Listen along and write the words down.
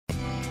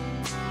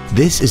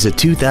This is a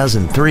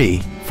 2003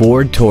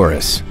 Ford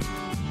Taurus.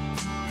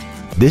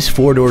 This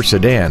four-door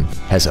sedan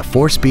has a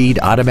 4-speed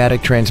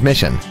automatic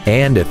transmission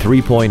and a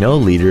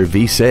 3.0-liter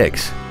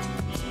V6.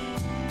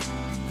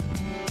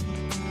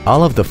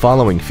 All of the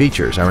following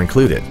features are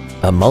included: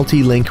 a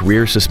multi-link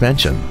rear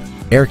suspension,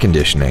 air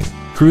conditioning,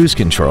 cruise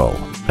control,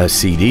 a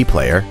CD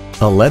player,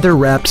 a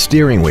leather-wrapped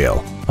steering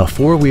wheel, a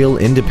 4-wheel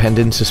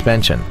independent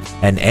suspension,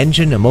 an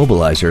engine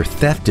immobilizer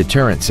theft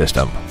deterrent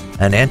system,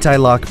 an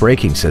anti-lock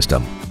braking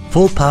system,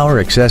 full power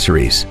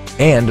accessories,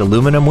 and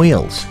aluminum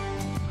wheels.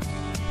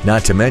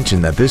 Not to mention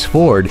that this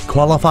Ford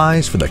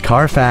qualifies for the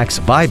Carfax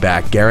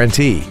buyback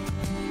guarantee.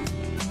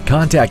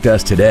 Contact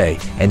us today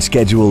and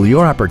schedule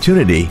your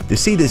opportunity to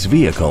see this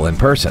vehicle in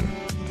person.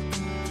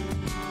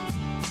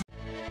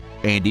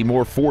 Andy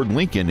Mohr Ford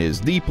Lincoln is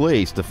the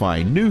place to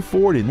find new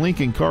Ford and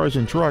Lincoln cars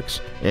and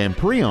trucks and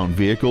pre-owned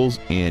vehicles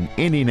in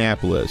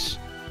Indianapolis.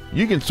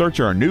 You can search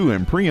our new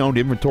and pre-owned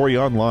inventory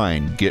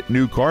online, get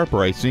new car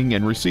pricing,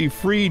 and receive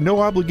free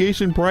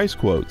no-obligation price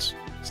quotes.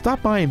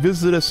 Stop by and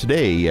visit us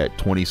today at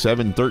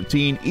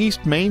 2713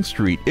 East Main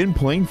Street in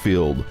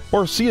Plainfield,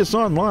 or see us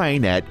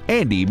online at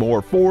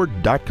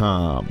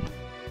andymohrford.com.